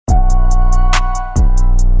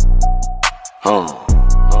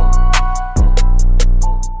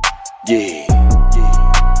Yeah.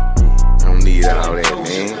 I don't need all that,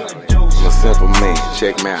 man. I'm a simple man.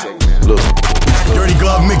 Check me out. Look. Dirty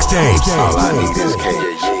Glove Mixtapes. All I need is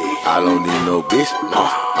cash. I don't need no bitch.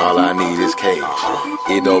 Nah. All I need is cash.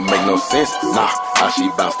 It don't make no sense. Nah. How she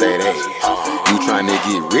bounce that ass? You tryna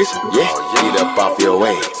get rich? Yeah. Get up off your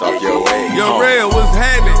ass. Off your ass. Yo, real, what's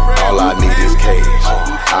happening? All I need is cash.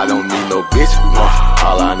 I don't need no bitch. Nah.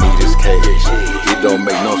 All I need is cash. It don't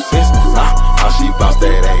make no sense. Nah. How she bounce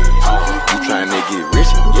that ass? You tryna get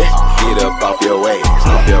rich? Yeah. Get up off your ass.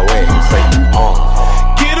 Off your ass. Say,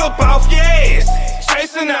 Get up off your ass.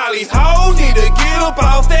 Chasing all these hoes, need to get up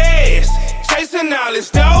off their ass. Chasing all this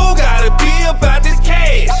dough, gotta be about this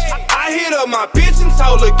cash. I hit up my bitch and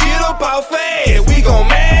told her get up off her ass. We gon'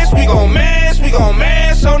 mash, we gon' mash, we gon'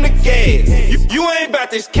 mash on the gas. You ain't about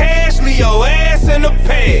this cash, leave your ass in the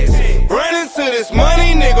past. Running to this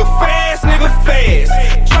money, nigga fast, nigga fast.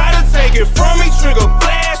 Try to take it from me, trigger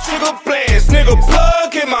blast, nigga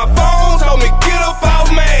plug in my phone, told me get up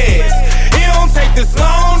off my ass. It don't take this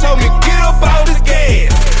long, told me get up off this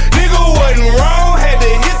gas. Nigga wasn't wrong, had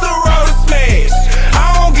to hit the road to smash. I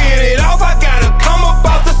don't get it off, I gotta come up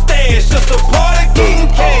off the stash. Just a part of getting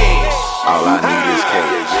cash. all I need is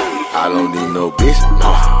cash. I don't need no bitch.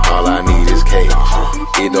 Nah. All I need is cash.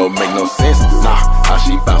 It don't make no sense. Nah. How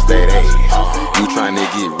she bounce that ass? You tryna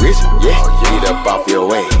get rich? Yeah. Get up off your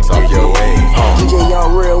ass. Off your ass. DJ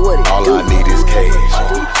Young Real with it. All I need is cash.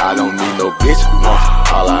 I don't need no bitch.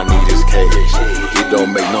 Nah. All I need is cash. It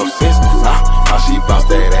don't make no sense. Nah. How she bounce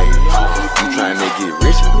that ass? You tryna get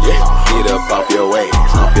rich? Yeah. Get up off your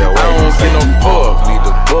ass. Off your ass. I don't see no fuck. Need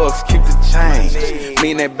the bucks, keep the change.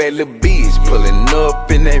 Me and that bad little bitch pulling up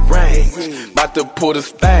in that range. Bout to pull the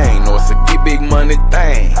stain, or it's a get big money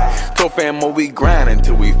thing. Told famo we grindin'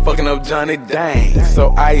 till we fucking up Johnny Dang.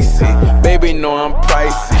 So icy, baby know I'm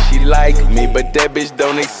pricey. She like me, but that bitch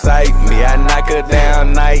don't excite me. I knock her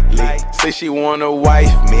down nightly. Say she wanna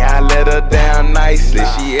wife me, I let her down nicely.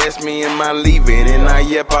 She asked me am I leaving, and I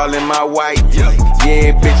yep all in my white tee.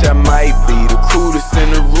 Yeah, bitch, I might be the crudest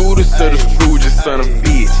and the rudest of the strugest son of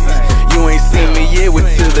bitches. You ain't seen me yet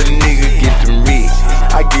until the nigga get them rich.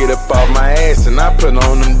 I get up off my ass and I put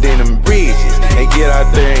on them denim bridges and get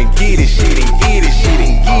out there and get it, shit and get it, shit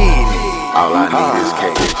and get it. All I need is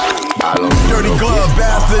cash. I don't need Dirty no Glove bitch.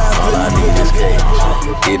 bastard. All I need is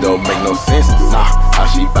cash. It don't make no sense. Nah. How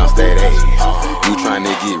she bounce that ass? You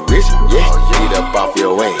tryna get rich? Yeah. Get up off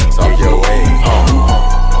your ass. Off your ass.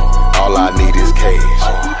 All I need is cash.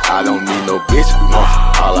 I don't need no bitch.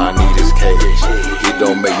 Nah. All I need is cash. It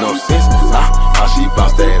don't make no sense. Nah. How she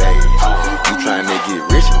bounce that ass? You tryna get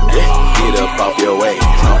rich? Yeah. Get up off your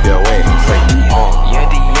ass. Off your ass. Say, Yeah,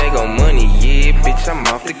 Diego money, yeah, bitch, I'm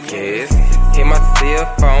off the gas. Hit my cell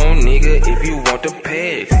phone, nigga, if you want the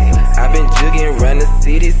pass. I been jugging around the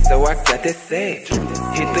city, so I got that sack.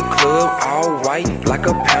 Hit the club all white, like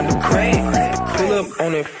a pound of crack. Pull up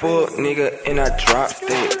on that fuck, nigga, and I drop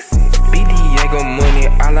stacks. Be Diego money,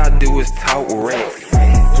 all I do is talk racks.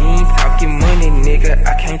 You ain't talking money, nigga,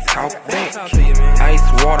 I can't talk back. Ice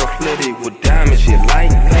water flooded with diamonds, shit like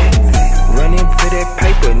that. Running to that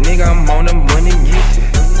paper, nigga, I'm on the money mission.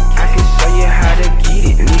 I can show you how to get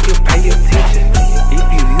it, nigga, pay attention. If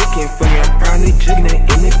you looking for me, I'm probably juggling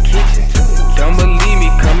in the kitchen. Don't believe me,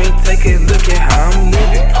 come and take a look at how I'm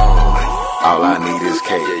living. all I need is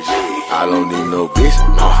cash. I don't need no bitch.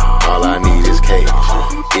 All I need is cash.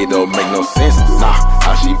 It don't make no sense. Nah.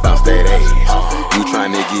 How she bounce that ass? You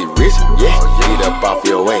tryna get rich? Yeah. Get up off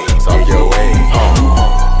your ass. Off your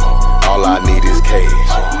ass. All I need is cash.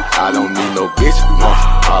 I don't need no bitch.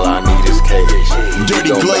 All I need is cash. Dirty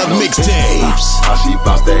Glove Mixtapes. How she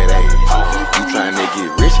bounce that ass? You tryna get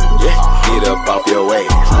rich? Yeah. Get up off your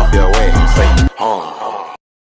ass. Off your ass.